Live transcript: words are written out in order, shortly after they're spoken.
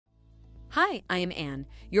Hi, I am Anne,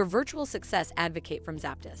 your virtual success advocate from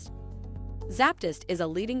ZAPTEST. ZAPTEST is a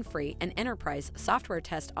leading free and enterprise software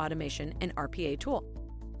test automation and RPA tool.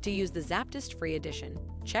 To use the ZAPTEST free edition,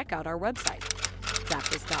 check out our website,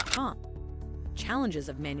 ZAPTEST.com. Challenges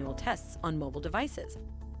of manual tests on mobile devices.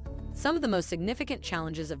 Some of the most significant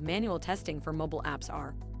challenges of manual testing for mobile apps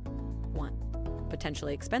are: 1.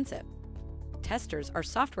 Potentially expensive. Testers are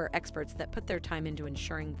software experts that put their time into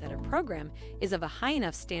ensuring that a program is of a high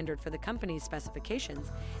enough standard for the company's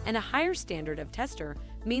specifications, and a higher standard of tester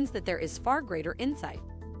means that there is far greater insight.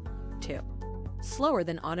 2. Slower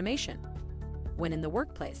than automation. When in the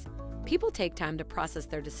workplace, people take time to process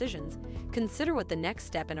their decisions, consider what the next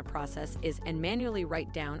step in a process is, and manually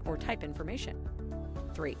write down or type information.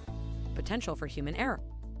 3. Potential for human error.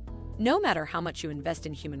 No matter how much you invest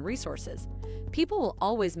in human resources, people will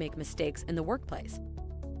always make mistakes in the workplace.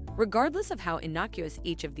 Regardless of how innocuous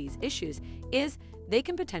each of these issues is, they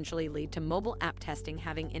can potentially lead to mobile app testing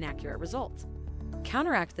having inaccurate results.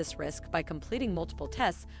 Counteract this risk by completing multiple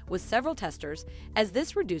tests with several testers, as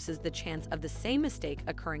this reduces the chance of the same mistake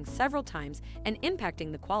occurring several times and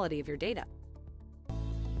impacting the quality of your data.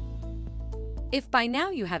 If by now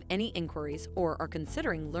you have any inquiries or are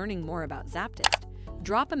considering learning more about ZAPTEST,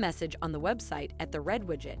 drop a message on the website at the red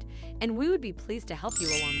widget, and we would be pleased to help you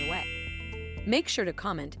along the way. Make sure to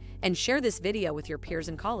comment and share this video with your peers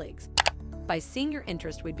and colleagues. By seeing your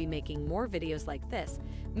interest, we'd be making more videos like this,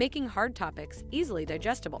 making hard topics easily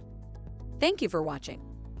digestible. Thank you for watching.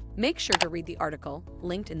 Make sure to read the article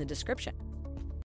linked in the description.